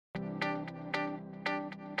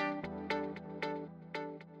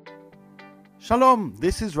Shalom,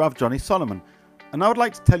 this is Rav Johnny Solomon, and I would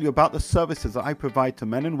like to tell you about the services that I provide to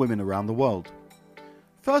men and women around the world.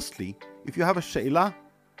 Firstly, if you have a she'ilah,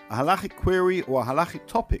 a halachic query or a halachic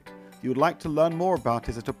topic you would like to learn more about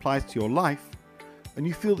as it applies to your life, and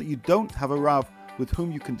you feel that you don't have a Rav with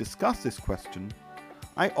whom you can discuss this question,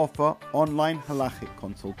 I offer online halachic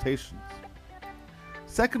consultations.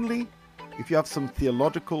 Secondly, if you have some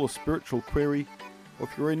theological or spiritual query, or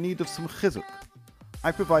if you're in need of some chizuk,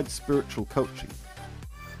 I provide spiritual coaching.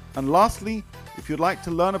 And lastly, if you'd like to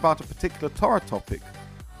learn about a particular Torah topic,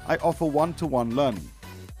 I offer one-to-one learning.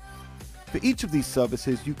 For each of these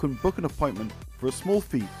services, you can book an appointment for a small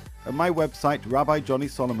fee at my website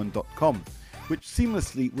rabbijohnnysolomon.com, which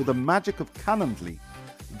seamlessly, with the magic of Calendly,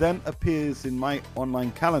 then appears in my online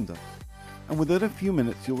calendar. And within a few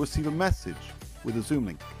minutes, you'll receive a message with a Zoom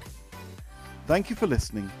link. Thank you for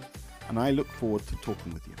listening, and I look forward to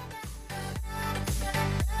talking with you.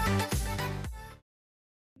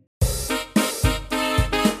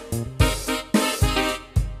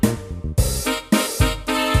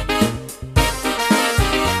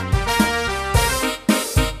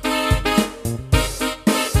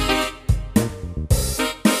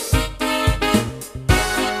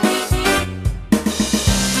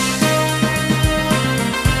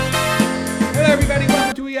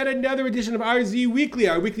 Another edition of RZ Weekly,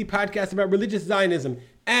 our weekly podcast about religious Zionism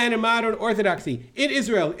and modern Orthodoxy in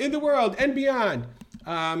Israel, in the world, and beyond.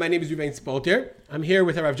 My name is Ruvain Spolter. I'm here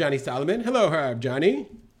with Rav Johnny Solomon. Hello, Rav Johnny.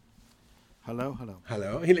 Hello, hello.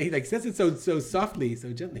 Hello. He says it so softly,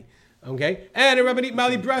 so gently. Okay. And Rabbanit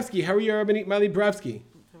Mali Bravsky. How are you, Rabbanit Mali Bravsky?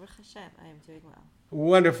 Baruch Hashem, I am doing well.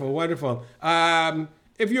 Wonderful, wonderful.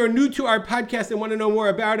 If you're new to our podcast and want to know more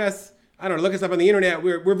about us, I don't know, look us up on the internet.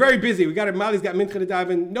 We're very busy. Mali's got Mincha to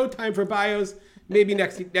daven. No time for bios. Maybe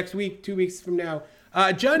next week, 2 weeks from now.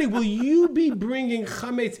 Johnny, will you be bringing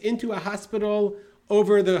chametz into a hospital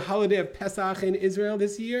over the holiday of Pesach in Israel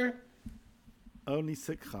this year? Only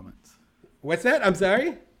sick chametz. What's that? I'm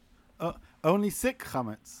sorry? Only sick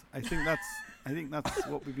chametz. I think that's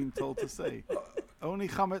what we've been told to say. Only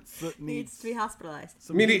chametz that needs to be hospitalized.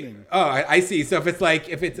 Meaning, I see. So if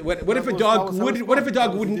it's what if a dog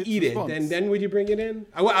wouldn't eat it? Then would you bring it in?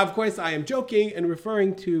 Of course, I am joking and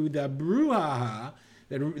referring to the brouhaha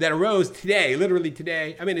that arose today, literally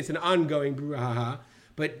today. I mean, it's an ongoing brouhaha,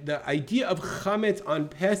 but the idea of chametz on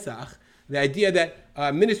Pesach, the idea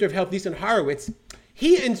that Minister of Health Nisan Horowitz,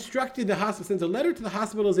 he instructed the hospital, sends a letter to the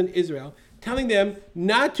hospitals in Israel, telling them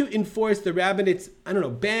not to enforce the rabbinate's,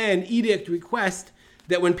 ban, edict, request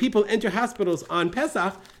that when people enter hospitals on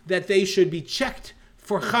Pesach, that they should be checked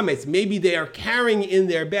for chametz. Maybe they are carrying in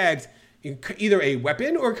their bags either a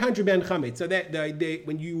weapon or contraband chametz. So that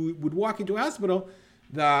when you would walk into a hospital,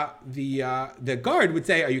 the guard would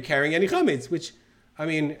say, "Are you carrying any chametz?" Which,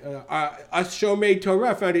 us Shomrei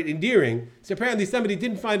Torah found it endearing. So apparently somebody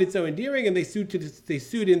didn't find it so endearing, and they sued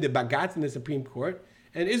in the Bagatz in the Supreme Court.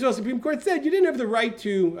 And Israel Supreme Court said you don't have the right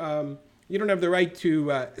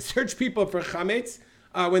to search people for chametz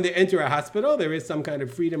when they enter a hospital. There is some kind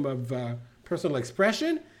of freedom of personal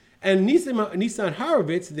expression. And Nisan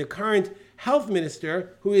Horowitz, the current health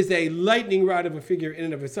minister, who is a lightning rod of a figure in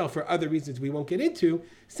and of herself for other reasons we won't get into,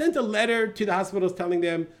 sent a letter to the hospitals telling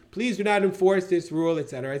them, please do not enforce this rule,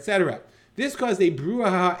 etc., etc. This caused a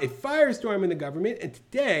brouhaha, a firestorm in the government. And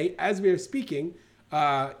today, as we are speaking,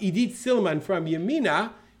 Idit Silman from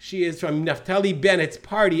Yamina, she is from Naftali Bennett's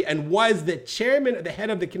party and was the head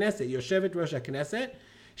of the Knesset, Yoshevet Rosh HaKnesset.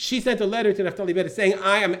 She sent a letter to Naftali Bennett saying,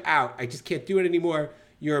 I am out. I just can't do it anymore.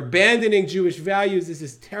 You're abandoning Jewish values. This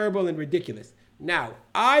is terrible and ridiculous. Now,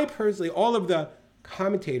 I personally, all of the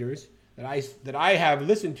commentators that I have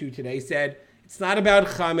listened to today said, it's not about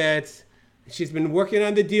chametz. She's been working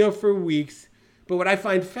on the deal for weeks. But what I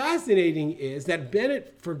find fascinating is that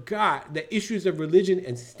Bennett forgot that issues of religion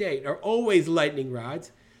and state are always lightning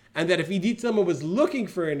rods, and that if Idit Silman was looking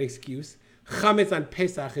for an excuse, chametz on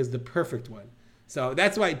Pesach is the perfect one. So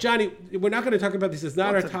that's why, Johnny, we're not going to talk about this. It's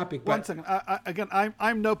not our topic. One second.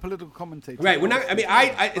 I'm no political commentator. Right. We're not.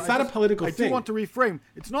 It's not a political thing. I do want to reframe.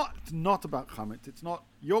 It's not about chametz. It's not.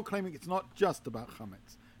 You're claiming it's not just about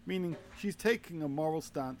chametz. Meaning she's taking a moral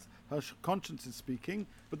stance. Her conscience is speaking,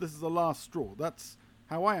 but this is the last straw. That's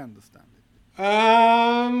how I understand it.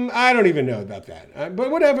 I don't even know about that.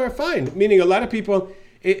 But whatever, fine. Meaning a lot of people,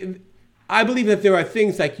 I believe that there are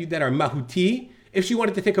things like you that are mahuti. If she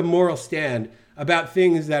wanted to take a moral stand about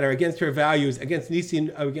things that are against her values, against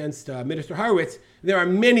Nisan, against Minister Horowitz, there are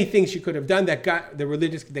many things she could have done that gets the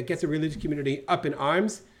religious community up in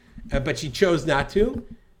arms, but she chose not to.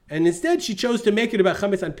 And instead, she chose to make it about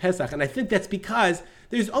chametz on Pesach. And I think that's because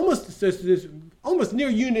there's almost near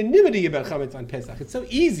unanimity about chametz on Pesach. It's so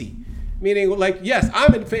easy. Meaning, like, yes,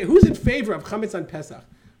 who's in favor of chametz on Pesach?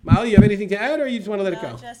 Molly, you have anything to add, or you just want to let it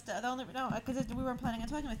go? Just because we weren't planning on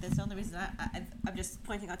talking about this. The only reason I'm just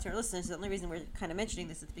pointing out to our listeners, the only reason we're kind of mentioning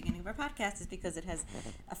this at the beginning of our podcast is because it has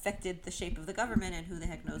affected the shape of the government, and who the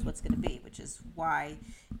heck knows what's going to be, which is why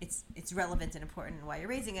it's relevant and important, and why you're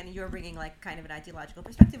raising it. And you're bringing like kind of an ideological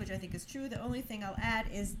perspective, which I think is true. The only thing I'll add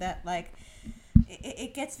is that like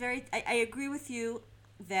it gets very. I agree with you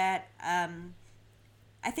that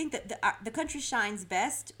I think that the country shines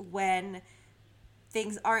best when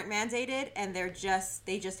things aren't mandated and they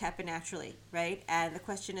just happen naturally, right? And the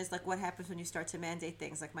question is like, what happens when you start to mandate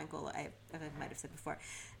things? Like Michael, I might have said before,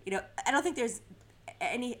 I don't think there's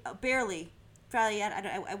probably,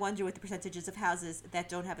 I wonder what the percentages of houses that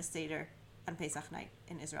don't have a Seder on Pesach night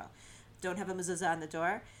in Israel, don't have a mezuzah on the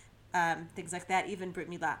door, things like that, even Brit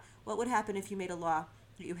Milah. What would happen if you made a law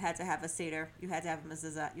that you had to have a Seder, you had to have a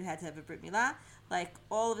mezuzah, you had to have a Brit Milah? Like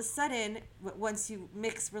all of a sudden, once you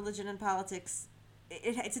mix religion and politics,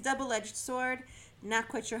 it's a double-edged sword. Not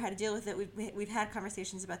quite sure how to deal with it. We've had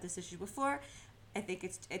conversations about this issue before. I think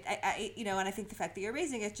and I think the fact that you're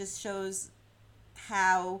raising it just shows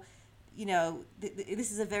how, this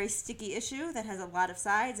is a very sticky issue that has a lot of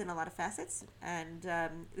sides and a lot of facets. And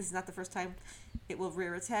this is not the first time it will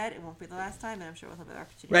rear its head. It won't be the last time, and I'm sure we'll have an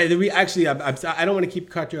opportunity. Right. I don't want to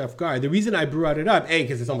cut you off guard. The reason I brought it up,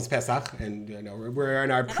 because it's almost Pesach, and we're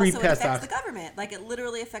in our pre-Pesach. Also, it affects the government. Like it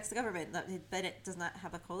literally affects the government. But it does not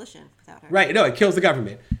have a coalition without her. Right. No, it kills the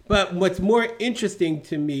government. But what's more interesting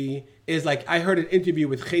to me is like I heard an interview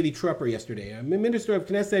with Cheli Tropper yesterday, a minister of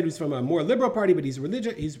Knesset who's from a more liberal party, but he's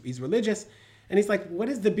religious. He's religious, and he's like, "What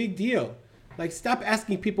is the big deal? Like, stop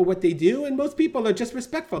asking people what they do." And most people are just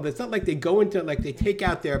respectful. It's not like they go into, like, they take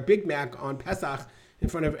out their Big Mac on Pesach in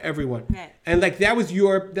front of everyone. Right. And, like, that's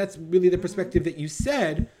really the perspective that you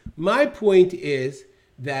said. My point is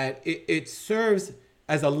that it serves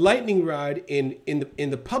as a lightning rod in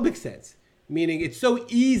the public sense, meaning it's so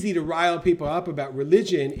easy to rile people up about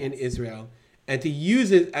religion in Israel and to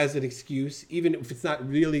use it as an excuse, even if it's not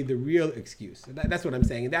really the real excuse. That's what I'm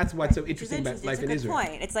saying. And that's what's so interesting about life in Israel. It's a good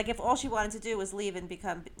point. It's like if all she wanted to do was leave and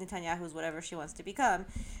become Netanyahu's whatever she wants to become,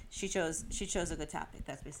 she chose a good topic.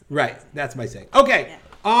 That's basically right. That's my saying. Okay,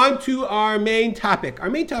 On to our main topic. Our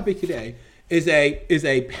main topic today is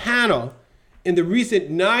a panel in the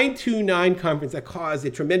recent 929 conference that caused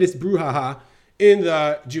a tremendous brouhaha in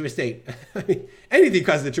the Jewish state. I mean, anything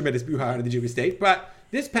causes a tremendous brouhaha in the Jewish state, but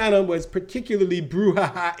this panel was particularly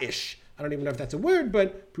brouhaha-ish. I don't even know if that's a word,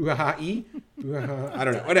 but brouhaha-y. I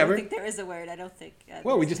don't know, whatever. I don't think there is a word. I don't think.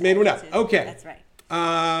 Well, we just made one up. Okay. That's right.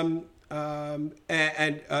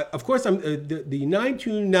 Of course, the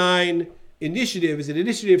 929 initiative is an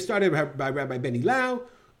initiative started by Rabbi Benny Lau,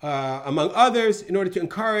 among others, in order to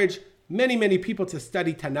encourage many, many people to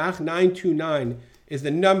study Tanakh. 929 is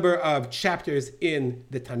the number of chapters in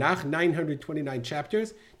the Tanakh, 929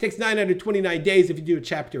 chapters. It takes 929 days if you do a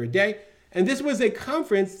chapter a day. And this was a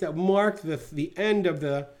conference that marked the end of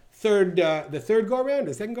the third go-around,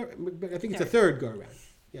 the second go-around? I think it's the third go-around.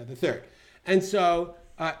 Yeah, the third. And so,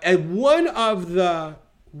 and one of the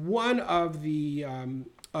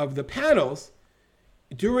panels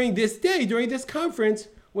during this conference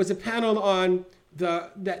was a panel on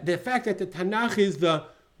the fact that the Tanakh is the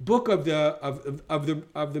book of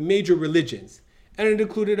the major religions, and it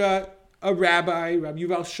included a rabbi, Rabbi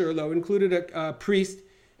Yuval Sherlow, included a priest,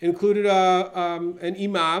 included an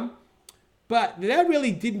imam, but that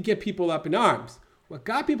really didn't get people up in arms. What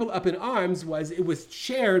got people up in arms was it was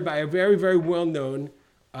chaired by a very, very well-known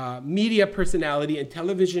media personality and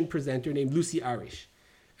television presenter named Lucy Arish.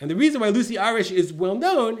 And the reason why Lucy Arish is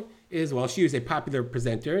well-known is, well, she was a popular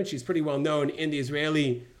presenter, and she's pretty well-known in the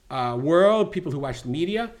Israeli world, people who watch the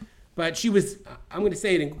media. But she was, I'm going to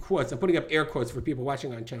say it in quotes, I'm putting up air quotes for people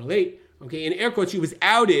watching on Channel 8. Okay, in air quotes, she was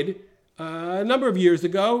outed a number of years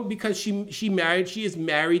ago because she is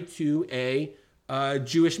married to a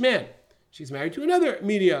Jewish man. She's married to another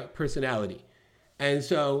media personality. And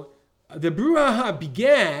so the brouhaha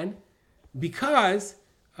began because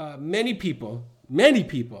many people,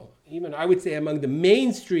 even I would say among the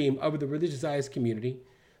mainstream of the religious Zionist community,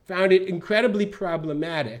 found it incredibly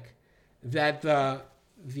problematic that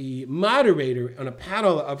the moderator on a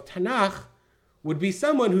panel of Tanakh would be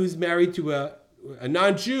someone who's married to a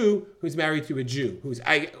non-Jew who's married to a Jew, who's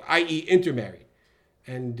i.e. intermarried.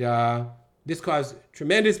 And this caused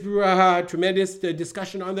tremendous brouhaha, tremendous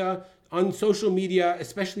discussion on social media,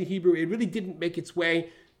 especially Hebrew. It really didn't make its way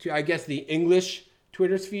to, I guess, the English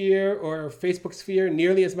Twitter sphere or Facebook sphere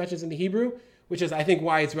nearly as much as in the Hebrew, which is, I think,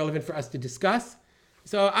 why it's relevant for us to discuss.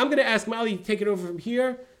 So I'm going to ask Mali to take it over from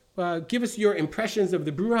here. Give us your impressions of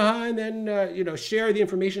the Bruha, and then share the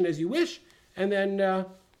information as you wish, and then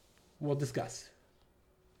we'll discuss.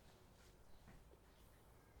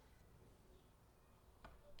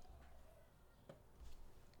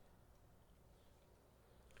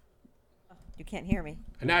 You can't hear me.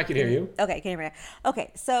 And now I can hear you. Okay, can you hear me?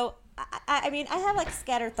 Okay, so I mean, I have like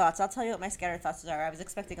scattered thoughts. I'll tell you what my scattered thoughts are. I was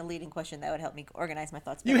expecting a leading question that would help me organize my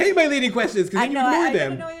thoughts better. You hate my leading questions because you ignore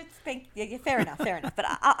them. Fair enough. But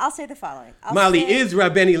I'll say the following. Is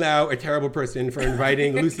Rabbeinu Lau a terrible person for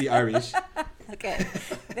inviting Lucy Arish? Okay,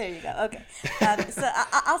 there you go. Okay, so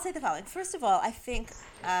I'll say the following. First of all, I think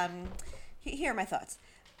here are my thoughts.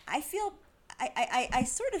 I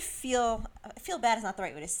sort of feel bad is not the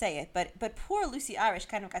right way to say it, but poor Lucy Arish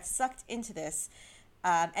kind of got sucked into this,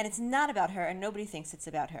 and it's not about her, and nobody thinks it's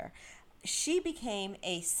about her. She became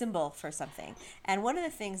a symbol for something, and one of the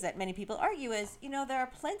things that many people argue is, there are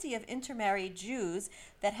plenty of intermarried Jews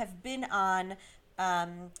that have been on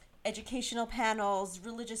educational panels,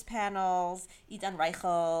 religious panels, Idan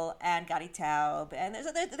Reichel and Gadi Taub, and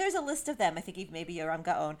there's a list of them. I think even maybe Yoram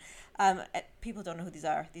Gaon. People don't know who these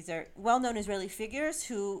are. These are well-known Israeli figures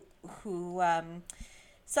who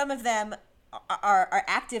some of them are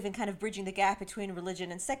active in kind of bridging the gap between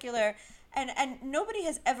religion and secular, and nobody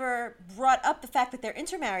has ever brought up the fact that they're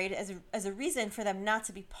intermarried as a reason for them not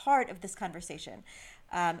to be part of this conversation.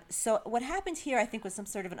 So what happened here, I think, was some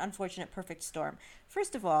sort of an unfortunate perfect storm.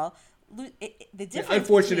 First of all, the difference.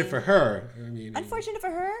 Unfortunate for her. Unfortunate for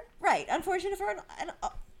her, right? Unfortunate for her.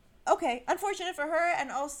 Okay, unfortunate for her,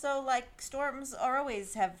 and also like storms are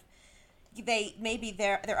always have.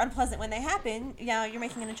 They're unpleasant when they happen. You're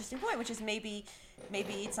making an interesting point, which is maybe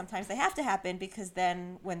sometimes they have to happen because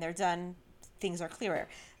then when they're done, things are clearer.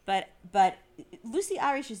 But Lucy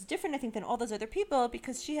Arish is different, I think, than all those other people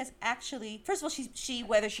because she has actually, first of all, she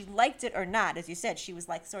whether she liked it or not, as you said, she was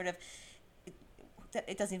like sort of,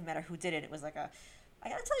 it doesn't even matter who did it. It was like I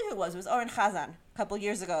gotta tell you who it was. It was Oren Chazan a couple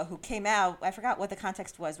years ago who came out. I forgot what the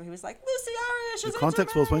context was, where he was like, Lucy Arish is The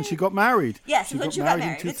context was when she got married. Yes, when she got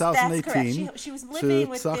married in 2018. That's correct. She was living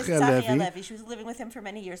with this Tzachi Levi. She was living with him for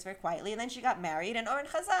many years very quietly, and then she got married. And Oren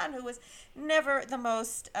Chazan, who was never the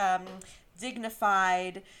most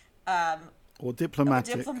dignified or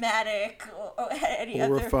diplomatic or any or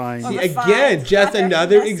other refined. See, again, just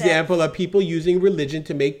another example of people using religion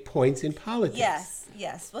to make points in politics.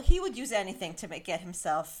 Yes. Well, he would use anything to get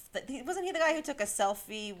himself. Wasn't he the guy who took a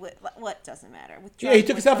selfie with what doesn't matter with Trump? Yeah, he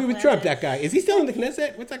took a selfie with Trump. That guy, is he still in the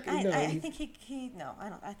Knesset? What's that guy? I think he. No,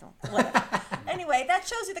 I don't. Whatever. Anyway, that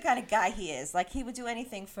shows you the kind of guy he is. Like he would do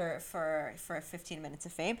anything for 15 minutes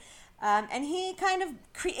of fame. And he kind of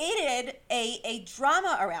created a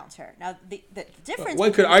drama around her. Now, the difference...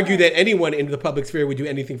 One could argue that anyone in the public sphere would do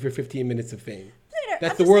anything for 15 minutes of fame.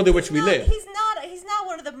 That's the I'm world in which we live. He's not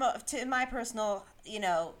one of the, in my personal,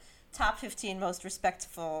 top 15 most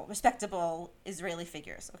respectable Israeli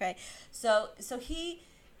figures, okay? So he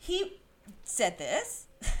said this.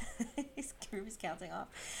 He's counting off.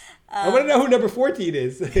 I want to know who number 14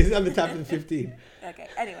 is. He's on the top of the 15. Okay,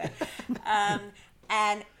 anyway.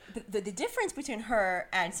 And the difference between her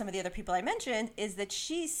and some of the other people I mentioned is that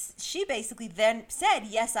she basically then said,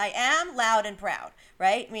 yes, I am loud and proud,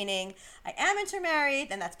 right? Meaning I am intermarried,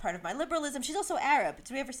 and that's part of my liberalism. She's also Arab.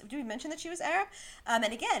 Did we mention that she was Arab? And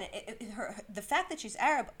again, the fact that she's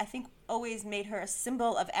Arab, I think, always made her a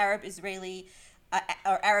symbol of Arab-Israeli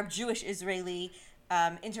or Arab-Jewish Israeli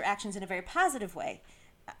interactions in a very positive way.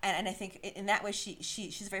 And I think in that way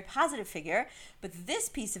she's a very positive figure. But this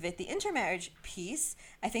piece of it, the intermarriage piece,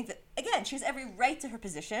 I think that, again, she has every right to her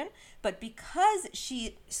position. But because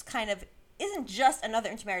she kind of isn't just another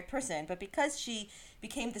intermarried person, but because she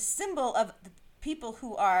became the symbol of the people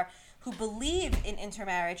who believe in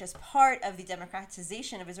intermarriage as part of the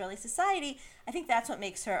democratization of Israeli society, I think that's what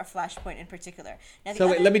makes her a flashpoint in particular. Now,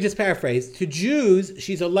 let me just paraphrase. To Jews,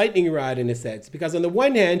 she's a lightning rod in a sense, because on the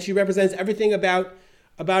one hand, she represents everything about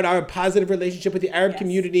our positive relationship with the Arab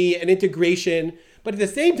community and integration. But at the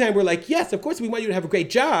same time, we're like, yes, of course, we want you to have a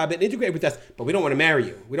great job and integrate with us, but we don't want to marry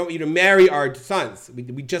you. We don't want you to marry our sons. We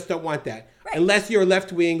just don't want that. Right. Unless you're a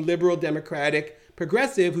left-wing, liberal, democratic,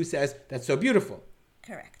 progressive who says, that's so beautiful.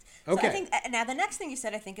 Correct. Okay. So I think, now the next thing you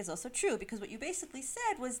said, I think, is also true, because what you basically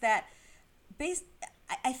said was that,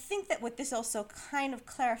 I think that what this also kind of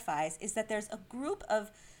clarifies is that there's a group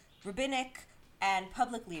of rabbinic and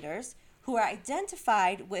public leaders who are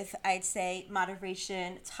identified with, I'd say,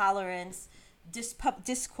 moderation, tolerance,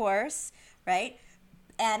 discourse, right?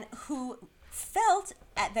 And who felt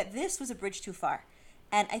that this was a bridge too far.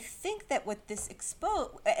 And I think that what this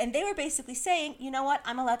exposed, and they were basically saying, you know what,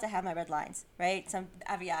 I'm allowed to have my red lines, right? Some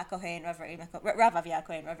Avia Kohen, Rav Avia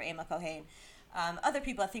Kohen, Rav Ema Kohen. Other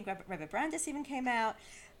people, I think Rabbi Brandes even came out,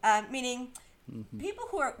 meaning people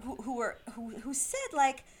who said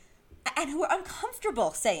like, and who are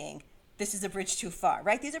uncomfortable saying this is a bridge too far,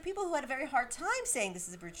 right? These are people who had a very hard time saying this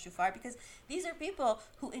is a bridge too far, because these are people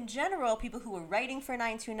who, in general, people who were writing for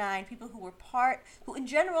 929, people who were who in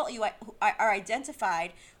general who are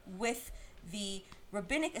identified with the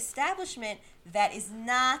rabbinic establishment that is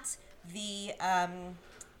not the, I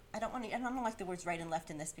don't like the words right and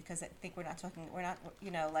left in this, because I think we're not,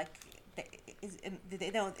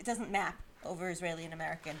 it doesn't map over Israeli and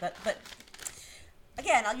American, but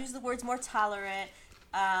again, I'll use the words more tolerant,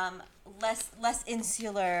 less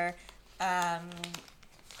insular. I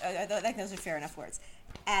think those are fair enough words.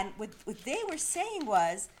 And what they were saying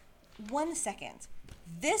was, 1 second,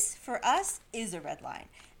 this for us is a red line.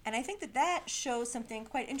 And I think that shows something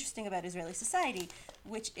quite interesting about Israeli society,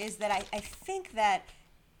 which is that I think that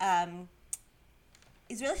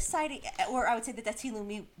Israeli society, or I would say the Dati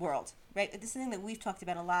Leumi world, right? This is something that we've talked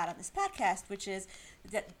about a lot on this podcast, which is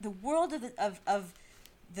that the world of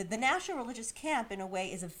the national religious camp, in a way,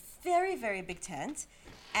 is a very, very big tent,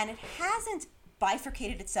 and it hasn't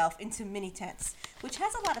bifurcated itself into mini tents, which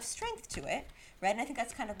has a lot of strength to it, right? And I think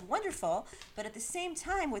that's kind of wonderful. But at the same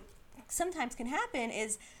time, what sometimes can happen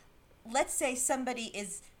is, let's say somebody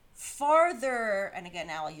is farther, and again,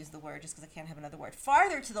 now I'll use the word just because I can't have another word,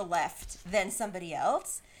 farther to the left than somebody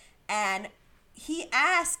else, and he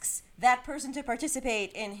asks that person to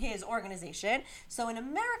participate in his organization. So in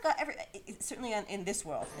America, certainly in this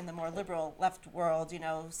world, in the more liberal left world,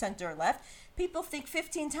 center left, people think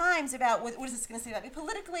 15 times about what is this going to say about me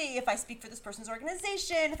politically if I speak for this person's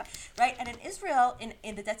organization, right? And in Israel,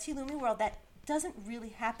 in the Dati Leumi world, that doesn't really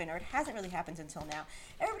happen, or it hasn't really happened until now.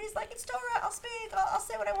 Everybody's like, it's Torah, I'll speak, I'll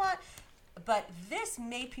say what I want. But this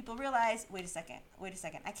made people realize, wait a second,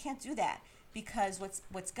 I can't do that. Because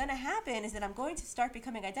what's going to happen is that I'm going to start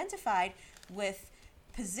becoming identified with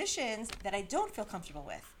positions that I don't feel comfortable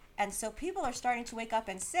with. And so people are starting to wake up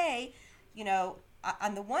and say,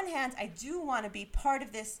 on the one hand, I do want to be part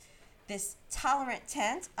of this tolerant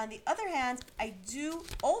tent. On the other hand, I do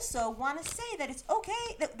also want to say that it's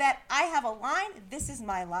okay that I have a line. This is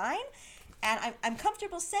my line. And I'm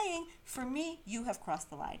comfortable saying, for me, you have crossed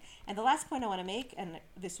the line. And the last point I want to make, and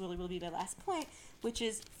this really will be my last point, which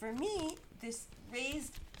is, for me, this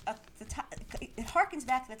raised it harkens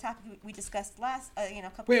back to the topic we discussed last,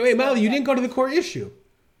 couple. Wait, Molly, you didn't go to the core issue.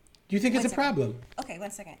 Do you think it's a problem? Okay, 1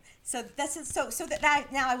 second. So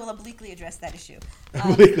now I will obliquely address that issue.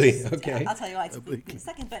 Obliquely, okay. I'll tell you why it's obliquely in a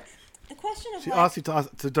second. But the question of she asked you to ask,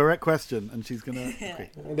 it's a direct question, and she's gonna. Okay.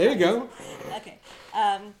 There you go. Okay.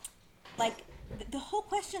 The whole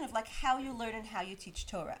question of how you learn and how you teach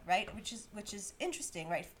Torah, right? Which is interesting,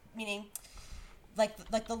 right? Meaning, like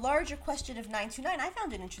the larger question of 929, I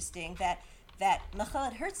found it interesting that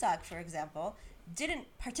Mechelet Herzog, for example, didn't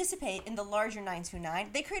participate in the larger 929.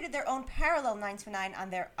 They created their own parallel 929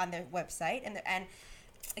 on their website, and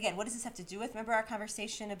again, what does this have to do with? Remember our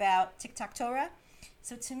conversation about TikTok Torah?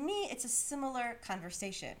 So to me, it's a similar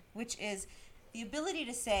conversation, which is the ability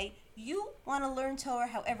to say, you want to learn Torah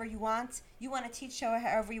however you want. You want to teach Torah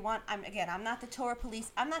however you want. I'm not the Torah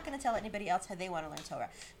police. I'm not going to tell anybody else how they want to learn Torah.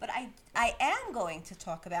 But I am going to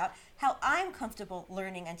talk about how I'm comfortable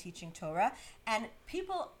learning and teaching Torah. And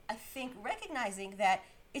people, I think, recognizing that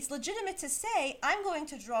it's legitimate to say, I'm going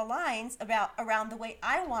to draw lines around the way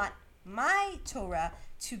I want my Torah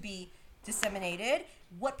to be disseminated,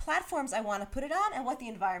 what platforms I want to put it on, and what the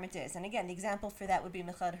environment is. And again, the example for that would be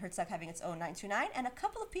Mechelet Herzog having its own 929, and a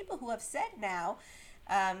couple of people who have said now,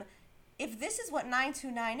 if this is what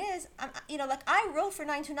 929 is, I wrote for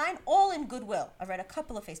 929 all in goodwill. I've read a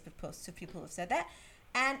couple of Facebook posts of people who have said that,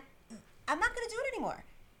 and I'm not going to do it anymore.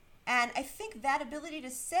 And I think that ability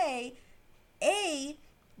to say, the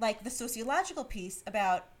sociological piece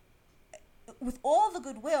about, with all the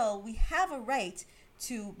goodwill, we have a right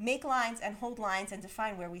to make lines and hold lines and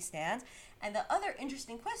define where we stand. And the other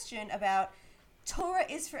interesting question about Torah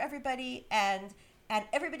is for everybody, and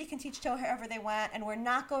everybody can teach Torah however they want, and we're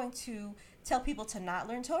not going to tell people to not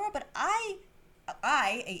learn Torah. But I,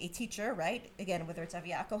 a teacher, right, again, whether it's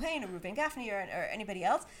Avia Kohen or Reuben Gaffney or anybody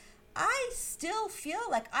else, I still feel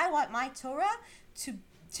like I want my Torah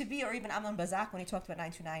to be, or even Amnon Bazak when he talked about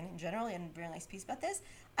 929 in general, and a very nice piece about this,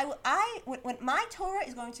 when my Torah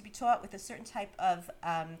is going to be taught with a certain type of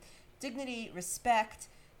dignity, respect,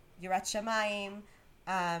 Yirat Shamayim,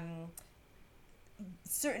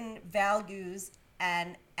 certain values,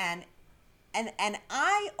 and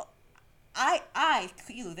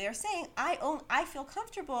they're saying I feel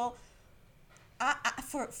comfortable.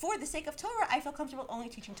 For the sake of Torah, I feel comfortable only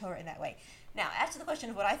teaching Torah in that way. Now, as to the question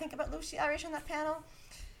of what I think about Lucy Irish on that panel,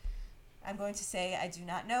 I'm going to say I do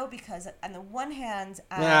not know, because on the one hand,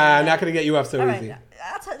 I'm not going to get you up so all easy. Right,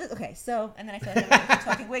 I'll tell you. Okay, so, and then I feel like I'm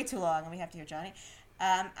talking way too long, and we have to hear Johnny.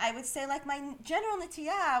 I would say, like, my general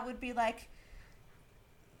netiyah would be like,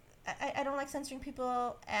 I don't like censoring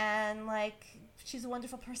people, and like, she's a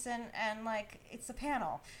wonderful person, and like, it's a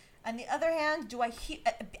panel. On the other hand,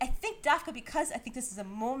 I think Dafka, because I think this is a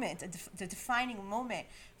moment, the defining moment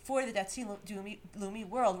for the Dati Leumi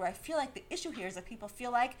world, where I feel like the issue here is that people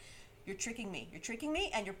feel like you're tricking me,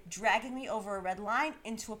 and you're dragging me over a red line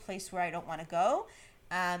into a place where I don't want to go,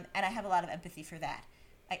 and I have a lot of empathy for that.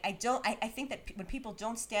 I think that when people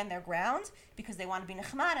don't stand their ground because they want to be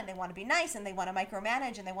nechman and they want to be nice and they want to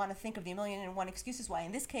micromanage and they want to think of the 1,000,001 excuses why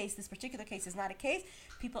in this particular case is not a case,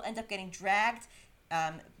 people end up getting dragged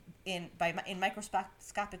in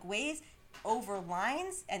microscopic ways over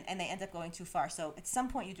lines, and they end up going too far. So at some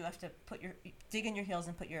point you do have to dig in your heels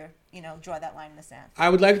and draw that line in the sand. I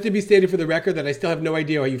would like it to be stated for the record that I still have no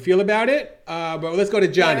idea how you feel about it, but let's go to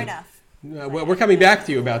Johnny. Fair enough. We're coming back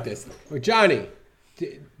to you about this. Johnny,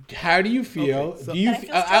 how do you feel? Okay, so do you?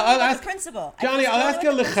 I'll ask the principle. Johnny, I'll ask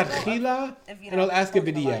you lechatchila, and I'll ask you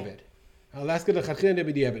b'diavad. I'll ask you lechatchila and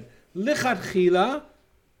b'diavad. Lechatchila,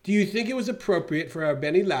 do you think it was appropriate for our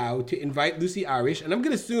Benny Lau to invite Lucy Irish, and I'm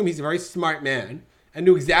going to assume he's a very smart man and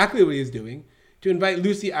knew exactly what he was doing, to invite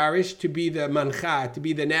Lucy Irish to be the mancha, to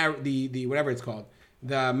be the whatever it's called,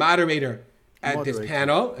 the moderator at this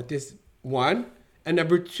panel, at this one, and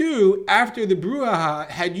number two, after the brouhaha,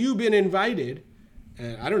 had you been invited,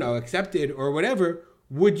 I don't know, accepted or whatever,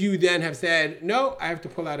 would you then have said, no, I have to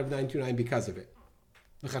pull out of 929 because of it?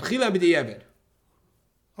 Lechatchila b'diavad.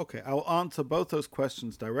 Okay, I'll answer both those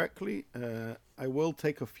questions directly. I will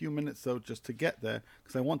take a few minutes, though, just to get there,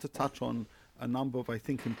 because I want to touch on a number of, I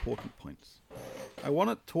think, important points. I want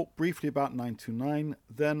to talk briefly about 929,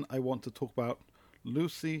 then I want to talk about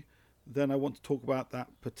Lucy, then I want to talk about that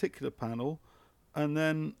particular panel, and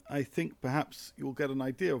then I think perhaps you'll get an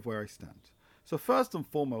idea of where I stand. So first and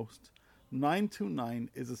foremost, 929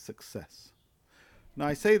 is a success. Now,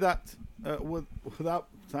 I say that without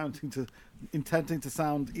intending to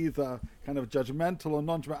sound either kind of judgmental or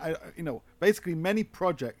non-judgmental. Basically, many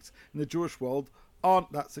projects in the Jewish world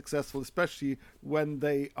aren't that successful, especially when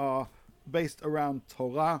they are based around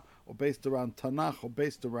Torah, or based around Tanakh, or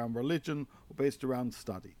based around religion, or based around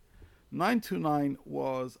study. 929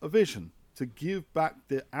 was a vision to give back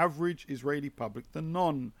the average Israeli public, the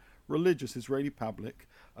non-religious Israeli public,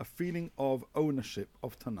 a feeling of ownership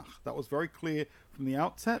of Tanakh. That was very clear from the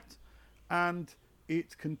outset, and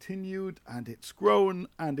it continued, and it's grown,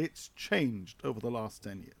 and it's changed over the last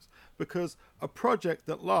 10 years. Because a project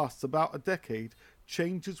that lasts about a decade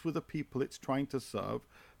changes with the people it's trying to serve,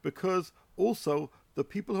 because also the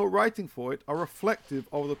people who are writing for it are reflective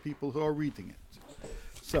of the people who are reading it.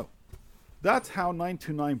 So, that's how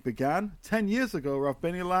 929 began. 10 years ago, Rav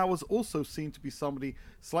Benny Lau was also seen to be somebody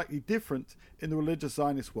slightly different in the religious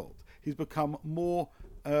Zionist world. He's become more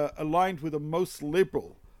aligned with the most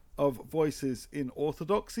liberal of voices in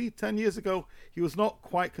Orthodoxy. 10 years ago, he was not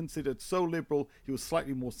quite considered so liberal. He was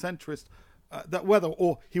slightly more centrist.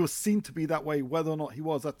 He was seen to be that way, whether or not he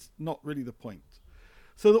was, that's not really the point.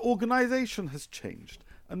 So the organization has changed,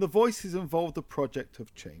 and the voices involved in the project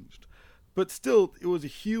have changed. But still, it was a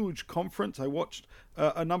huge conference. I watched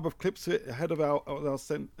a number of clips ahead of our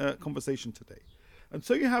conversation today. And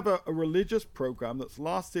so you have a religious program that's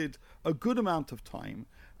lasted a good amount of time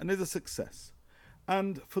and is a success.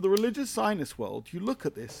 And for the religious Zionist world, you look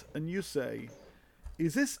at this and you say,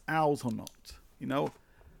 is this ours or not?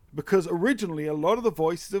 Because originally a lot of the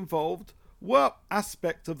voices involved were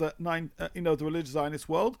aspects of the religious Zionist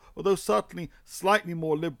world, although certainly slightly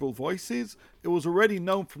more liberal voices. It was already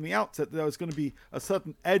known from the outset that there was going to be a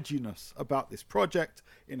certain edginess about this project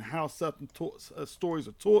in how certain stories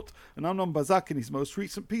are taught. And Amnon Bazak, in his most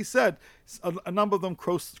recent piece, said a number of them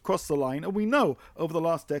crossed the line. And we know over the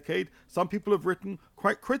last decade, some people have written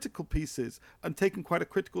quite critical pieces and taken quite a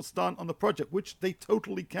critical stand on the project, which they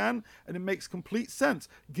totally can, and it makes complete sense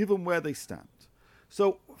given where they stand.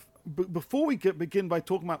 So before we begin by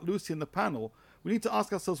talking about Lucy and the panel, we need to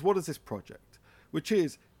ask ourselves, what is this project?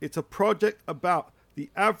 It's a project about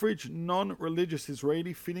the average non-religious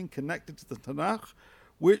Israeli feeling connected to the Tanakh,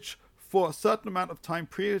 which for a certain amount of time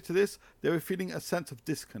prior to this, they were feeling a sense of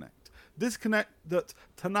disconnect. Disconnect that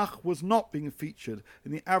Tanakh was not being featured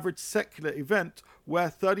in the average secular event where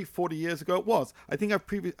 30, 40 years ago it was. I think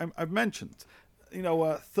I've mentioned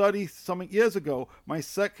 30-something years ago, my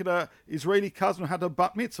secular Israeli cousin had a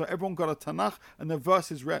bat mitzvah. Everyone got a Tanakh and the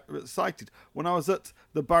verses recited. When I was at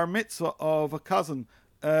the bar mitzvah of a cousin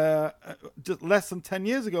just less than 10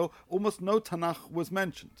 years ago, almost no Tanakh was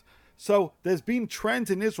mentioned. So there's been trends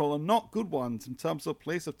in Israel, and not good ones, in terms of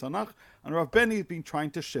place of Tanakh, and Rav Benny has been trying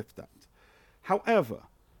to shift that. However,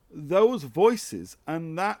 those voices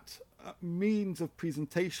and that means of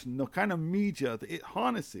presentation, the kind of media that it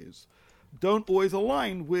harnesses, don't always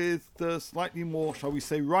align with the slightly more, shall we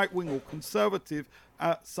say, right-wing or conservative,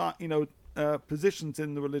 positions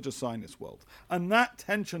in the religious Zionist world. And that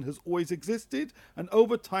tension has always existed, and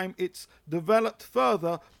over time it's developed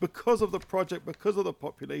further because of the project, because of the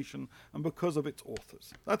population, and because of its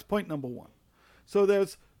authors. That's point number one. So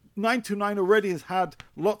there's 929 already has had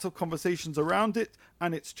lots of conversations around it,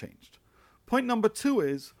 and it's changed. Point number two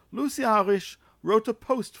is Lucy Harish wrote a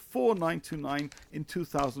post for 929 in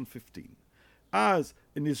 2015 as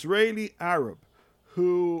an Israeli Arab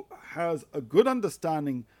who has a good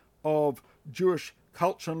understanding of Jewish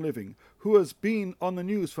culture and living, who has been on the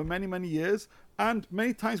news for many, many years, and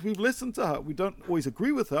many times we've listened to her. We don't always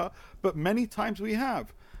agree with her, but many times we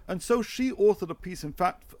have. And so she authored a piece, in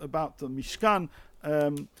fact, about the Mishkan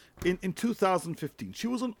in 2015. She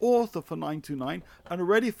was an author for 929, and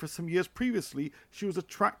already for some years previously, she was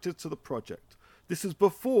attracted to the project. This is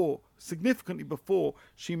significantly before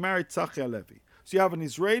she married Tzachi Halevi. So you have an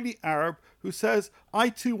Israeli Arab who says, I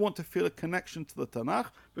too want to feel a connection to the Tanakh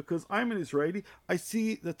because I'm an Israeli. I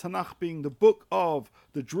see the Tanakh being the book of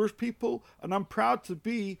the Jewish people, and I'm proud to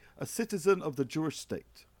be a citizen of the Jewish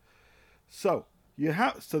state. So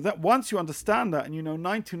that once you understand that, and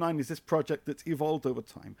 929 is this project that's evolved over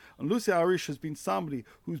time, and Lucy Harish has been somebody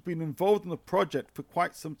who's been involved in the project for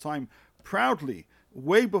quite some time, proudly,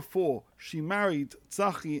 way before she married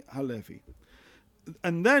Tzachi Halevi.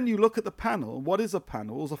 And then you look at the panel. What is a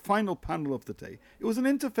panel? It was a final panel of the day. It was an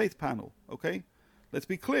interfaith panel, okay? Let's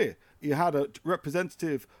be clear. You had a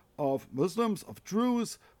representative of Muslims, of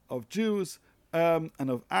Druze, of Jews, and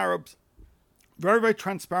of Arabs. Very, very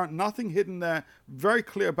transparent, nothing hidden there, very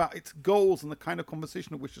clear about its goals and the kind of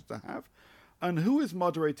conversation it wishes to have. And who is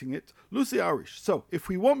moderating it? Lucy Harish. So if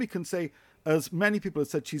we want, we can say, as many people have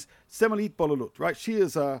said, she's Semilit Bolalut, right? She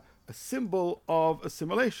is a symbol of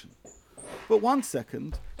assimilation. But one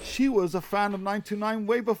second, she was a fan of 929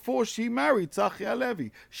 way before she married Tzachi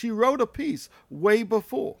Halevi. She wrote a piece way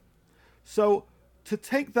before. So to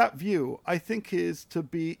take that view, I think, is to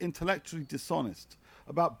be intellectually dishonest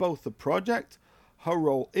about both the project, her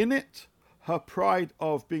role in it, her pride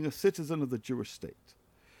of being a citizen of the Jewish state.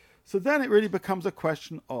 So then it really becomes a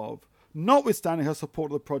question of, notwithstanding her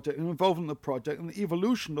support of the project and involvement in the project and the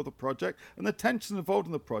evolution of the project and the tensions involved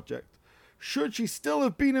in the project, should she still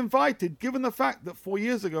have been invited, given the fact that 4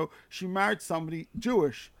 years ago she married somebody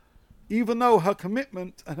Jewish, even though her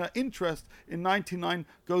commitment and her interest in 99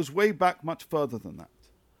 goes way back much further than that?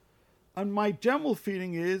 And my general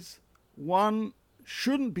feeling is one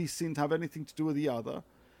shouldn't be seen to have anything to do with the other,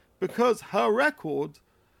 because her record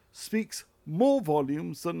speaks more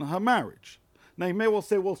volumes than her marriage. Now you may well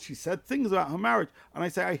say, well, she said things about her marriage, and I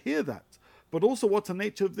say, I hear that. But also, what's the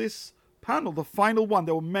nature of this panel, the final one?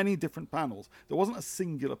 There were many different panels. There wasn't a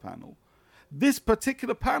singular panel. This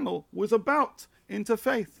particular panel was about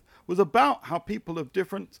interfaith, was about how people of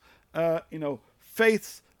different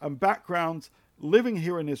faiths and backgrounds living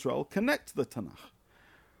here in Israel connect to the Tanakh,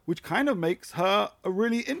 which kind of makes her a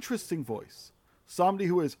really interesting voice. Somebody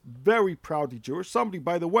who is very proudly Jewish, somebody,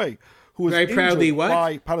 by the way, who was very proudly what?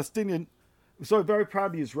 By Palestinian, very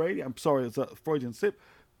proudly Israeli, I'm sorry, it's a Freudian slip.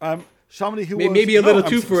 Somebody who maybe a little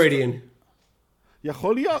too Freudian.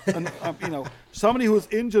 And somebody who was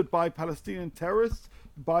injured by Palestinian terrorists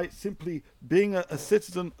by simply being a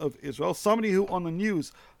citizen of Israel, somebody who on the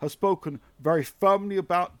news has spoken very firmly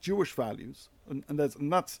about Jewish values, and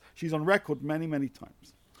she's on record many, many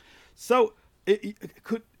times. So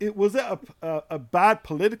was it a bad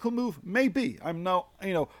political move? Maybe. I'm no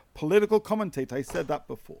political commentator. I said that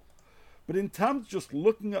before. But in terms of just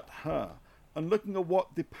looking at her and looking at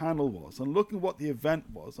what the panel was and looking at what the event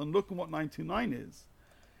was and looking at what 929 is,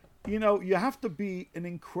 you have to be an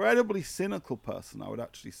incredibly cynical person, I would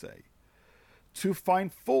actually say, to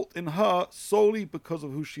find fault in her solely because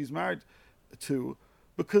of who she's married to,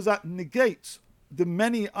 because that negates the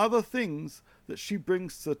many other things that she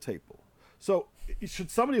brings to the table. So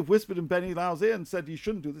should somebody have whispered in Benny Lau's ear and said, you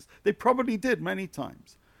shouldn't do this? They probably did many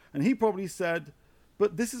times. And he probably said,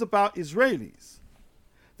 but this is about Israelis.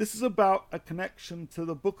 This is about a connection to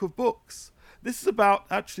the Book of Books. This is about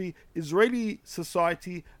actually Israeli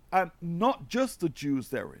society and not just the Jews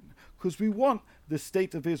therein, because we want the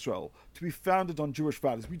state of Israel to be founded on Jewish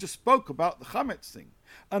values. We just spoke about the Chametz thing.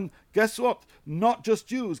 And guess what? Not just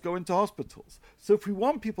Jews go into hospitals. So if we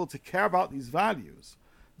want people to care about these values,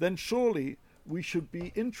 then surely we should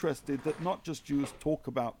be interested that not just Jews talk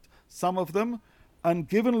about some of them. And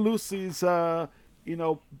given Lucy's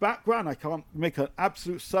background, I can't make an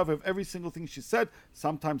absolute survey of every single thing she said.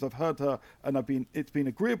 Sometimes I've heard her and it's been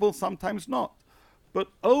agreeable, sometimes not. But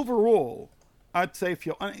overall, I'd say if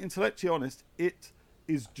you're intellectually honest, it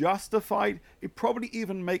is justified. It probably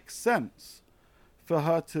even makes sense for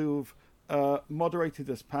her to have moderated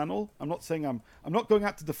this panel. I'm not saying I'm not going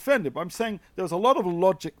out to defend it, but I'm saying there's a lot of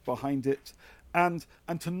logic behind it. And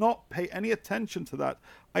to not pay any attention to that,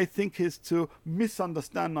 I think, is to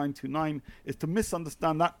misunderstand 929, is to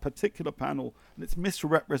misunderstand that particular panel, and it's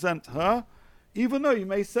misrepresent her, even though you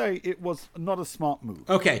may say it was not a smart move.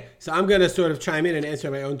 Okay, so I'm going to sort of chime in and answer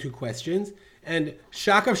my own two questions. And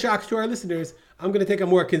shock of shocks to our listeners, I'm going to take a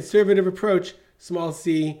more conservative approach, small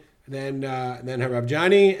c, than Harav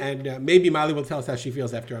Johnny, and maybe Molly will tell us how she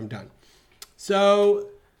feels after I'm done. So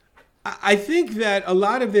I think that a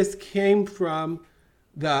lot of this came from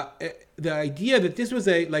the idea that this was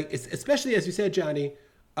especially as you said, Johnny,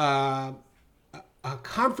 a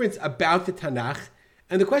conference about the Tanakh,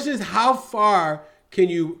 and the question is how far can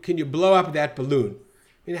you blow up that balloon?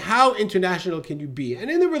 I mean, how international can you be?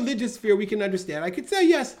 And in the religious sphere, we can understand. I could say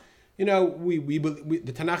yes, we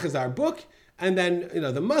the Tanakh is our book. And then,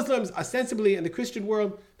 the Muslims, ostensibly in the Christian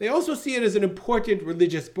world, they also see it as an important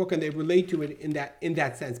religious book, and they relate to it in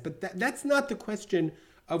that sense. But that's not the question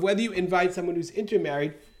of whether you invite someone who's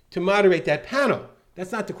intermarried to moderate that panel.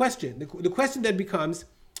 That's not the question. The question then becomes,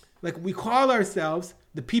 we call ourselves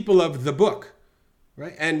the people of the book,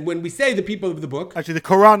 right? And when we say the people of the book... Actually, the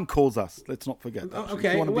Quran calls us. Let's not forget that.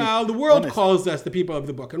 Okay, well, the world calls us the people of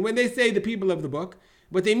the book. And when they say the people of the book,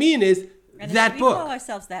 what they mean is... And that we book. Call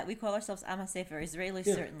ourselves that. We call ourselves Am HaSefer. Israelis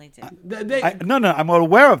certainly do. No, I'm all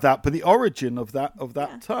aware of that, but the origin of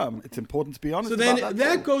that term, it's important to be honest. So then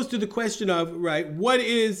that goes to the question of, right, what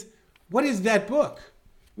is that book?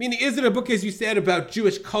 I mean, is it a book, as you said, about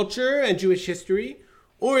Jewish culture and Jewish history,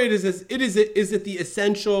 or is it the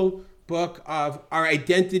essential book of our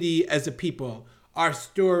identity as a people, our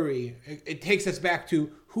story? It takes us back to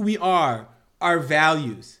who we are, our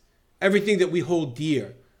values, everything that we hold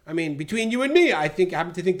dear. I mean, between you and me, I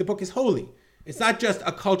happen to think the book is holy. It's not just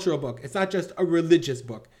a cultural book. It's not just a religious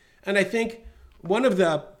book. And I think one of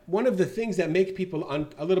the things that make people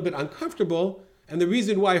a little bit uncomfortable, and the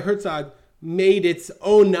reason why Herzog made its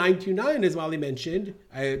own 929, as Molly mentioned,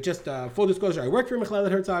 full disclosure, I worked for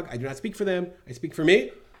Michlelet Herzog. I do not speak for them. I speak for me.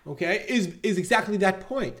 Okay, is exactly that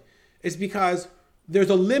point. It's because there's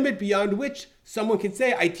a limit beyond which someone can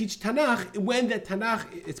say, I teach Tanakh, when that Tanakh,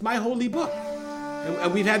 it's my holy book.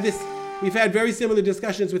 And we've had very similar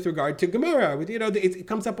discussions with regard to Gemara. It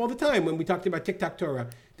comes up all the time when we talked about TikTok Torah.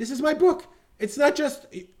 This is my book. It's not just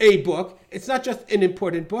a book. It's not just an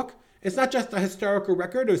important book. It's not just a historical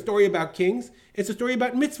record or a story about kings. It's a story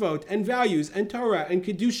about mitzvot and values and Torah and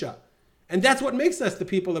Kedusha. And that's what makes us the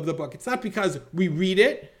people of the book. It's not because we read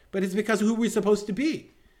it, but it's because of who we're supposed to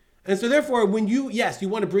be. And so therefore, when you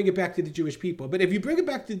want to bring it back to the Jewish people. But if you bring it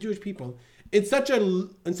back to the Jewish people in such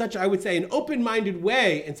I would say, an open-minded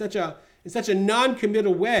way, in such a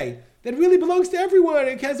non-committal way that really belongs to everyone,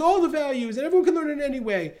 it has all the values, and everyone can learn it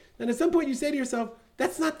anyway, then at some point you say to yourself,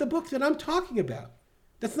 that's not the book that I'm talking about.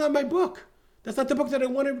 That's not my book. That's not the book that I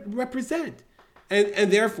want to represent.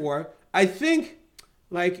 And therefore, I think,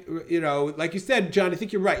 like you said, John, I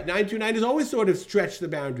think you're right. 929 has always sort of stretched the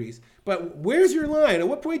boundaries. But where's your line? At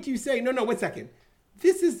what point do you say, no, 1 second.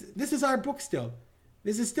 This is our book still.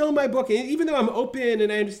 This is still my book. And even though I'm open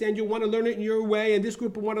and I understand you want to learn it in your way and this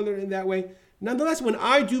group will want to learn it in that way, nonetheless, when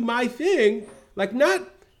I do my thing, not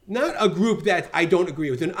a group that I don't agree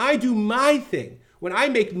with, when I do my thing, when I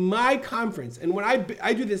make my conference, and when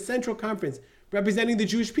I do this central conference representing the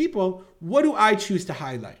Jewish people, what do I choose to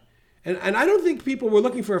highlight? And I don't think people were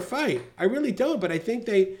looking for a fight. I really don't. But I think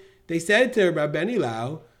they said to Rabbeinu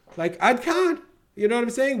Lau, Ad Khan, you know what I'm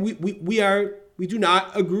saying? We do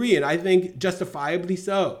not agree, and I think justifiably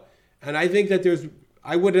so. And I think that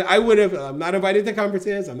I would have, I'm not invited to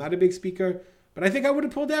conferences, I'm not a big speaker, but I think I would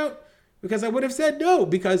have pulled out because I would have said no,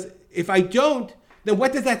 because if I don't, then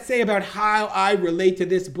what does that say about how I relate to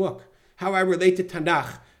this book, how I relate to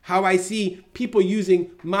Tanakh, how I see people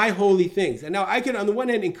using my holy things? And now I can, on the one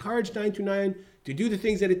hand, encourage 929 to do the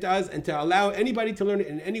things that it does and to allow anybody to learn it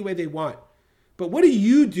in any way they want. But what do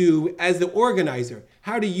you do as the organizer?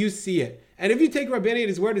 How do you see it? And if you take Rabbeinu at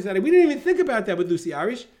his word, we didn't even think about that with Lucy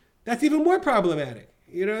Irish. That's even more problematic.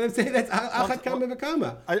 You know what I'm saying? That's achat kama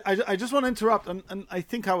v'kama. I just want to interrupt, and I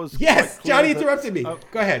think I was yes. quite clear Johnny interrupted me.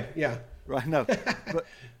 Go ahead. Yeah. Right. No, but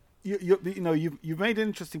you've made an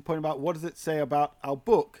interesting point about what does it say about our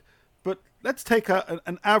book. But let's take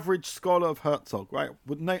an average scholar of Herzog, right?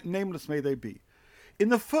 Nameless may they be. In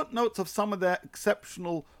the footnotes of some of their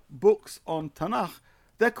exceptional books on Tanakh,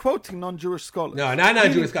 they're quoting non-Jewish scholars. No, not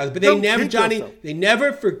non-Jewish scholars, but they never, Johnny, they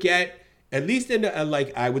never forget. At least in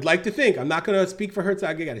I would like to think. I'm not going to speak for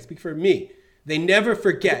Herzog again. I speak for me. They never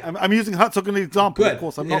forget. I'm using Herzog as an example. Good. Of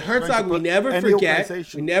course, I'm in not. Herzog, we never forget.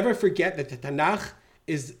 We never forget that the Tanakh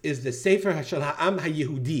is the Sefer Shel Ha'am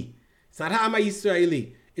HaYehudi. It's not Ha'am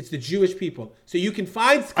HaYisraeli. It's the Jewish people. So you can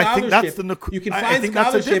find scholarship. You can find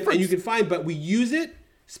scholarship, and you can find, but we use it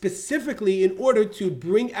specifically in order to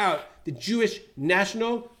bring out the Jewish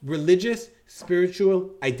national, religious,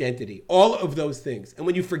 spiritual identity. All of those things. And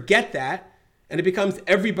when you forget that, and it becomes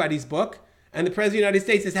everybody's book, and the President of the United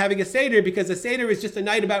States is having a Seder because a Seder is just a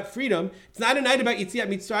night about freedom. It's not a night about Yetziat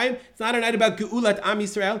Mitzrayim. It's not a night about Geulat Am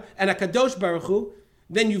Yisrael and HaKadosh Baruch Hu.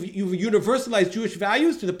 Then you've universalized Jewish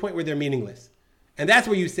values to the point where they're meaningless. And that's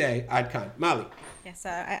where you say, Ad Kan. Mali. Yes,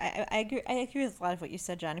 I agree. I agree with a lot of what you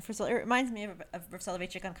said, Johnny. First of all, it reminds me of Rav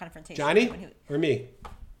Soloveitchik on confrontation. Johnny or me?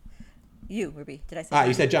 You, Ruby. Did I say?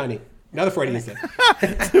 You said Johnny. Another Freudian said.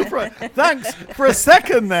 Thanks for a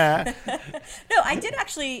second there. No, I did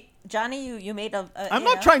actually, Johnny. You made a. I'm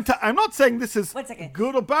not saying this is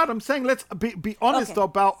good or bad. I'm saying let's be honest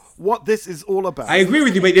about what this is all about. I agree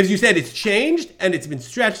with you, but as you said, it's changed and it's been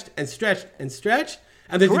stretched and stretched and stretched.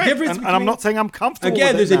 And there's a difference between, and I'm not saying I'm comfortable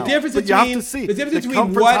again, with there's it a now, difference but between, you have to see there's a difference the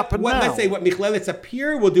between what let's say, what Michlelet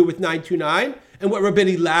Sapir will do with 929 and what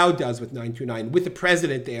Rabbeinu Lau does with 929 with the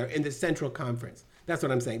president there in the Central Conference. That's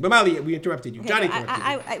what I'm saying. But Mali, we interrupted you. Okay, Johnny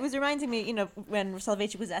interrupted you. It was reminding me, when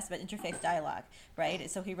Soloveitchik was asked about interfaith dialogue,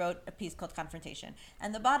 right? So he wrote a piece called Confrontation.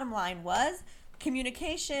 And the bottom line was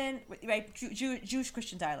communication, right?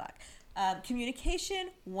 Jewish-Christian dialogue.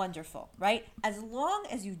 Communication, wonderful, right? As long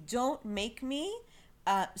as you don't make me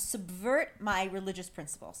subvert my religious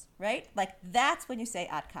principles, right? Like, that's when you say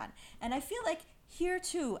Ad Kan. And I feel like here,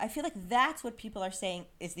 too, that's what people are saying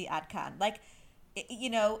is the Ad Kan. Like,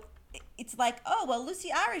 it's like, oh, well, Lucy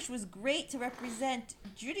Irish was great to represent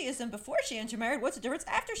Judaism before she intermarried. What's the difference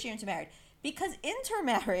after she intermarried? Because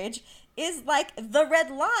intermarriage is like the red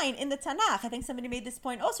line in the Tanakh. I think somebody made this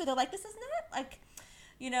point also. They're like, this is not like,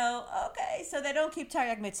 okay, so they don't keep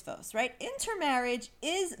Taryag mitzvos, right? Intermarriage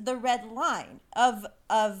is the red line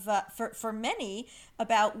for many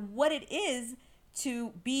about what it is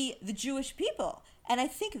to be the Jewish people. And I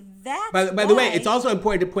think that's by the way, it's also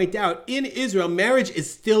important to point out, in Israel, marriage is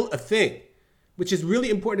still a thing, which is really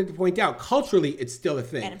important to point out. Culturally, it's still a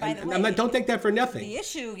thing. And by the way, don't take that for nothing. The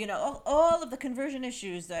issue, all of the conversion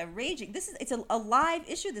issues raging. It's a live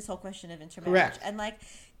issue, this whole question of intermarriage. Correct. And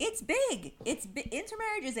it's big.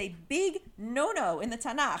 Intermarriage is a big no-no in the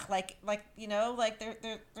Tanakh.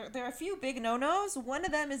 There are a few big no-nos. One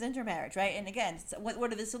of them is intermarriage, right? And again, what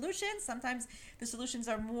are the solutions? Sometimes the solutions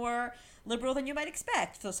are more liberal than you might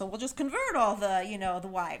expect. So we'll just convert all the, the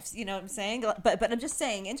wives. You know what I'm saying? But I'm just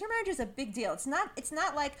saying, intermarriage is a big deal. It's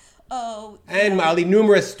not like, oh. And Mali,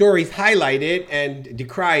 numerous stories highlight it and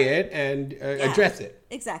decry it and address it.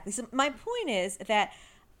 Exactly. So my point is that,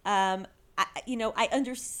 I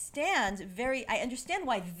understand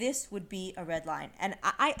why this would be a red line. And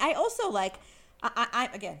I also I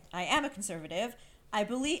am a conservative. I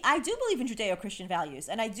do believe in Judeo-Christian values,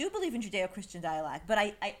 and I do believe in Judeo-Christian dialogue. But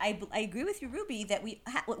I agree with you, Ruby, that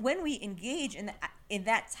when we engage in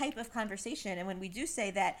that type of conversation, and when we do say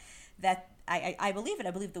that I believe it.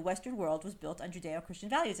 I believe the Western world was built on Judeo-Christian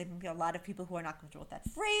values. There can be a lot of people who are not comfortable with that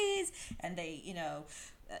phrase, and they,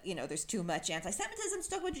 there's too much anti-Semitism to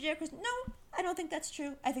talk about Judeo-Christian. No, I don't think that's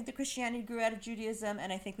true. I think that Christianity grew out of Judaism,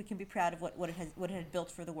 and I think we can be proud of what it had built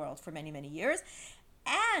for the world for many, many years.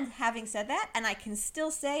 And having said that, and I can still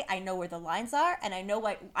say I know where the lines are, and I know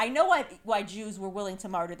why Jews were willing to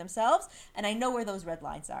martyr themselves, and I know where those red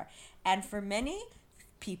lines are. And for many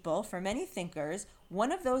people, for many thinkers,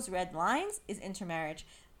 one of those red lines is intermarriage,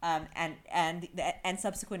 and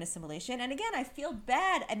subsequent assimilation. And again, I feel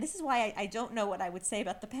bad, and this is why I don't know what I would say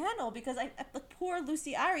about the panel, because poor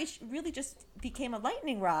Lucy Irish really just became a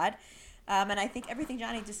lightning rod, and I think everything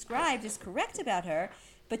Johnny described is correct about her,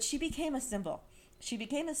 but she became a symbol. She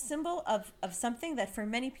became a symbol of something that for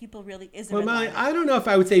many people really is a red line. I don't know if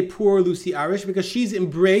I would say poor Lucy Irish, because she's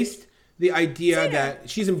embraced the idea that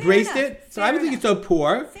she's embraced it. So I don't think it's so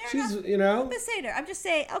poor. She's, I'm just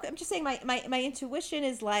saying my intuition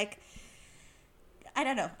is like, I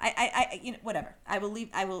don't know. Whatever. I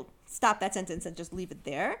will stop that sentence and just leave it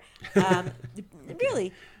there.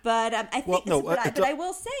 Really, but I think. But I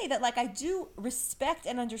will say that, like, I do respect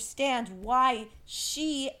and understand why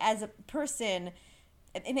she, as a person,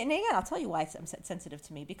 and again, I'll tell you why it's sensitive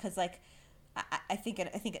to me, because, like, I think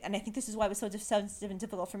this is why it was so sensitive and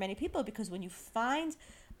difficult for many people, because when you find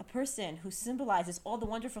a person who symbolizes all the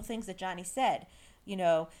wonderful things that Johnny said,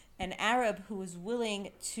 an Arab who is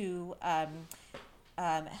willing to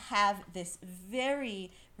have this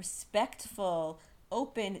very respectful,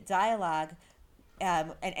 open dialogue,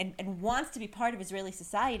 and wants to be part of Israeli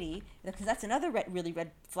society, because that's another really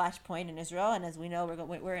red flashpoint in Israel. And as we know,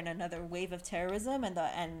 we're in another wave of terrorism, and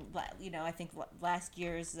I think last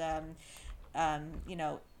year's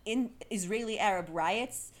in Israeli Arab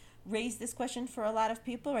riots raised this question for a lot of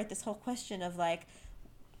people, right? This whole question of, like,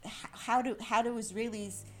 how do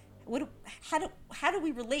Israelis, how do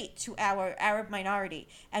we relate to our Arab minority?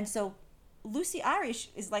 And so Lucy Arish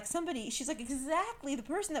is like somebody, she's like exactly the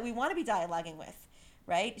person that we want to be dialoguing with,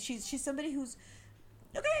 right? She's somebody who's,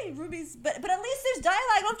 okay, Ruby's, but at least there's dialogue.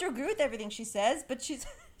 I don't have to agree with everything she says, but she's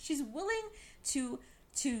willing to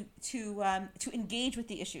engage with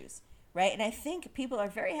the issues, right? And I think people are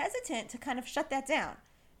very hesitant to kind of shut that down.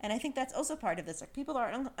 And I think that's also part of this. Like, people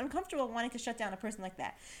are uncomfortable wanting to shut down a person like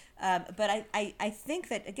that. But I think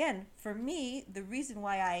that, again, for me, the reason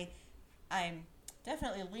why I'm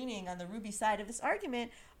definitely leaning on the Ruby side of this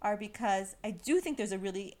argument are because I do think there's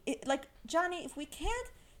like, Johnny, if we can't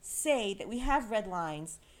say that we have red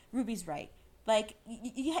lines, Ruby's right. Like,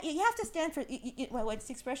 you have to stand for, what's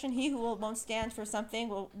the expression? He who won't stand for something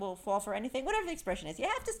will fall for anything. Whatever the expression is, you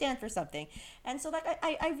have to stand for something. And so, like,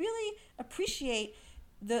 I really appreciate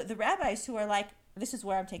the rabbis who are like, this is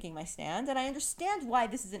where I'm taking my stand, and I understand why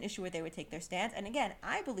this is an issue where they would take their stand. And again,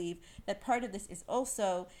 I believe that part of this is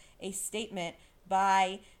also a statement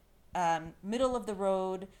by middle of the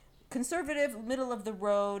road, conservative middle of the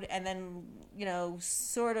road, and then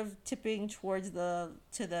sort of tipping towards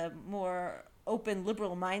to the more open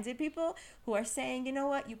liberal minded people who are saying, you know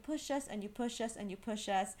what, you push us and you push us and you push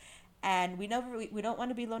us, and we don't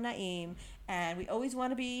want to be lo naim, and we always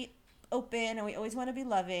want to be open, and we always want to be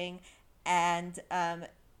loving, and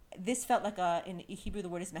this felt like in Hebrew the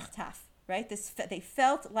word is mechtaf, right? They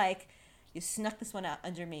felt like you snuck this one out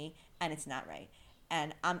under me, and it's not right.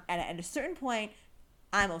 And at a certain point,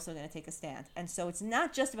 I'm also going to take a stand. And so it's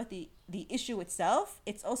not just about the issue itself;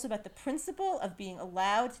 it's also about the principle of being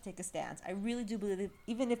allowed to take a stand. I really do believe that,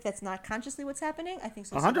 even if that's not consciously what's happening, I think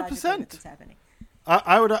sociologically that's what's happening.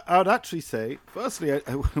 I would actually say, firstly,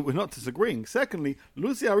 we're not disagreeing. Secondly,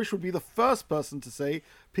 Lucy Arish would be the first person to say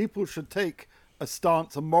people should take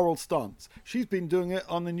a moral stance. She's been doing it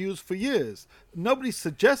on the news for years. Nobody's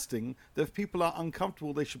suggesting that if people are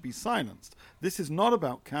uncomfortable, they should be silenced. This is not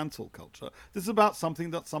about cancel culture. This is about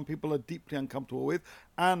something that some people are deeply uncomfortable with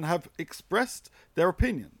and have expressed their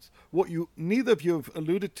opinions. What neither of you have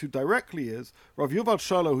alluded to directly is Rav Yuval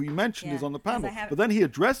Shalo, who you mentioned, is on the panel, but then he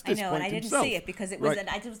addressed this point himself. I know, and I didn't see it because it was.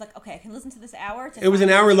 I just was like, okay, I can listen to this hour. It was an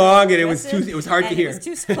hour long, and it was hard to hear. It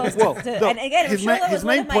was too close. And again, Shalo was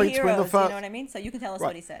one of my heroes. You know what I mean? So you can tell us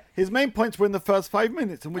what he said. His main points were in the first 5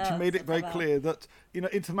 minutes, in which he made it very clear that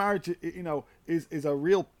intermarriage, is a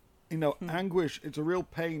real, anguish. It's a real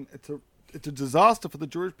pain. It's a disaster for the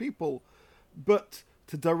Jewish people, but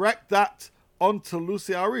to direct that onto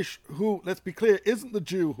Lucy Arish, who, let's be clear, isn't the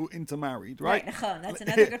Jew who intermarried, right? Right, that's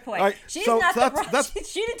another good point. Right. She's not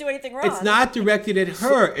she didn't do anything wrong. It's not directed at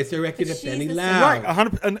her. It's directed at Benny Lau. Right,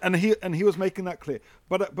 100%, and he was making that clear.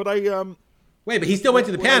 But wait, but he still went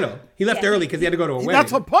to the panel. He left early because he had to go to a wedding.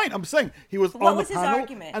 That's the point. I'm saying he was on the panel. What was his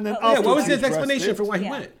argument? And then what was his explanation for why he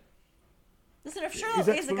went? Listen, I'm sure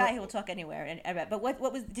he's the guy who will talk anywhere. But what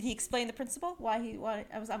was? Did he explain the principle? Why he? I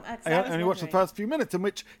only watched the first few minutes in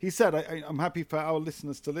which he said, "I'm happy for our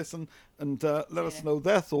listeners to listen and let us know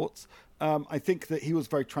their thoughts." I think that he was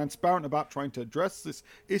very transparent about trying to address this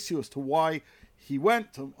issue as to why he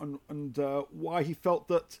went and why he felt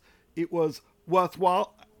that it was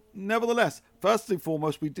worthwhile. Nevertheless, first and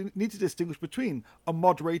foremost, we need to distinguish between a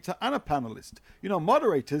moderator and a panelist.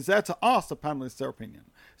 Moderator is there to ask the panelists their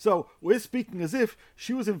opinion. So we're speaking as if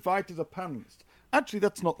she was invited as a panelist. Actually,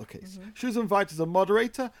 that's not the case. Mm-hmm. She was invited as a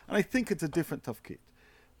moderator, and I think it's a different tafkid.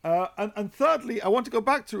 And thirdly, I want to go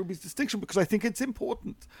back to Ruby's distinction because I think it's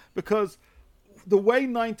important. Because the way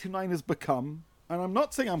 929 has become, and I'm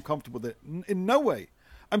not saying I'm comfortable with it, in no way.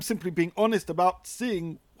 I'm simply being honest about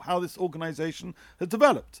seeing how this organization has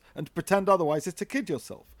developed, and to pretend otherwise is to kid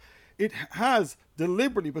yourself. It has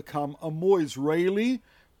deliberately become a more Israeli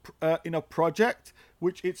project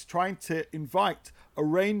which it's trying to invite a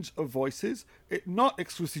range of voices, not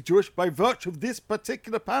exclusively Jewish, by virtue of this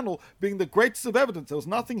particular panel being the greatest of evidence. There was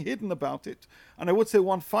nothing hidden about it. And I would say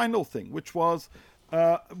one final thing, which was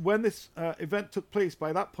when this event took place,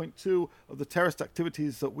 by that point, two of the terrorist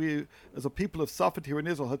activities that we, as a people, have suffered here in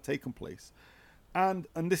Israel had taken place. And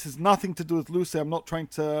this has nothing to do with Lucy. I'm not trying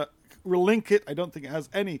to relink it. I don't think it has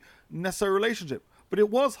any necessary relationship. But it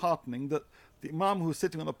was heartening that the Imam who was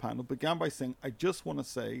sitting on the panel began by saying, I just want to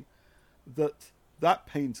say that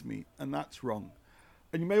pains me and that's wrong.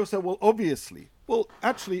 And you may well say, well, obviously. Well,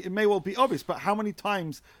 actually, it may well be obvious, but how many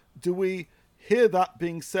times do we hear that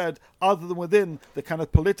being said other than within the kind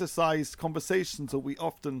of politicized conversations that we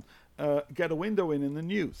often get a window in the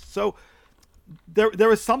news? So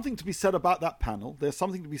there is something to be said about that panel. There's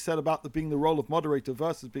something to be said about being the role of moderator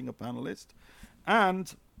versus being a panelist.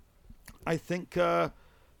 And I think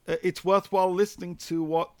it's worthwhile listening to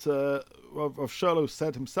what Rav Sherlow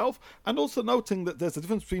said himself, and also noting that there's a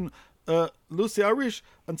difference between Lucy Arish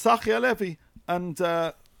and Tzachi Halevi, and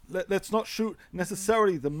let's not shoot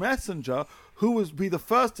necessarily the messenger who will be the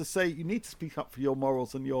first to say you need to speak up for your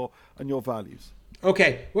morals and your values.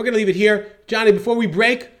 Okay, we're going to leave it here. Johnny, before we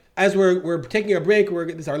break, as we're taking a break,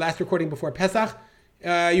 this is our last recording before Pesach,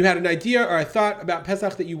 you had an idea or a thought about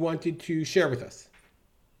Pesach that you wanted to share with us.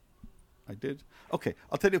 I did. Okay,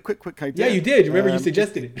 I'll tell you a quick idea. Yeah, you did. Remember, you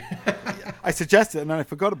suggested it. I suggested it, and then I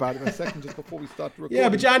forgot about it in a second just before we started recording. Yeah,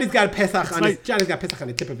 but Johnny's got Pesach on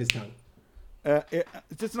the tip of his tongue.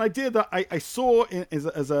 It's just an idea that I saw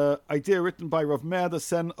as an idea written by Rav Meir, the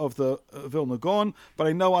son of the Vilna Gaon, but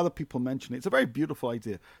I know other people mention it. It's a very beautiful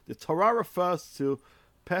idea. The Torah refers to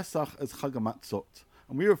Pesach as Chag HaMatzot,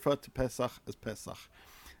 and we refer to Pesach as Pesach.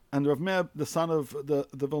 And Rav Meir, the son of the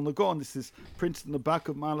Vilna Gaon, this is printed in the back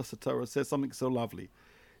of Malas HaTorah, says something so lovely.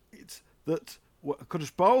 It's that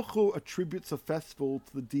Kadosh Baruch Hu attributes a festival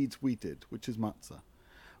to the deeds we did, which is matzah.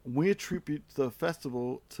 We attribute the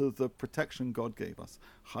festival to the protection God gave us,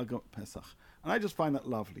 Chag Pesach. And I just find that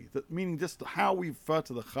lovely. That meaning just how we refer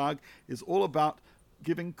to the Chag is all about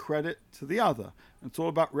giving credit to the other. And it's all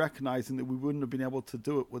about recognizing that we wouldn't have been able to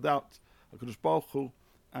do it without Kadosh Baruch Hu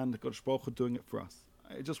and the Kadosh Baruch Hu doing it for us.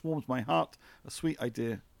 It just warms my heart. A sweet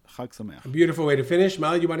idea. Chag Sameach. A beautiful way to finish.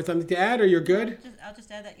 Molly, you wanted something to add, or you're good? I'll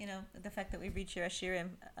just add that, the fact that we read Shir Hashirim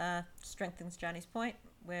strengthens Johnny's point,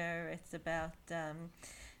 where it's about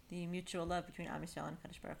the mutual love between Am Yisrael and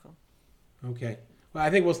Kadosh Baruch Hu. Okay. Well, I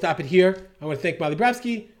think we'll stop it here. I want to thank Molly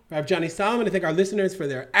Bravsky, Rav Johnny Solomon, and thank our listeners for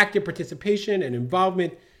their active participation and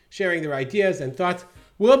involvement, sharing their ideas and thoughts.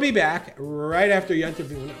 We'll be back right after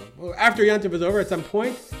Yontif is over at some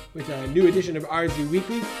point with a new edition of RZ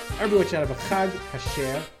Weekly. Everyone should have a Chag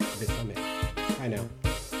Hasher V'Samech. I know.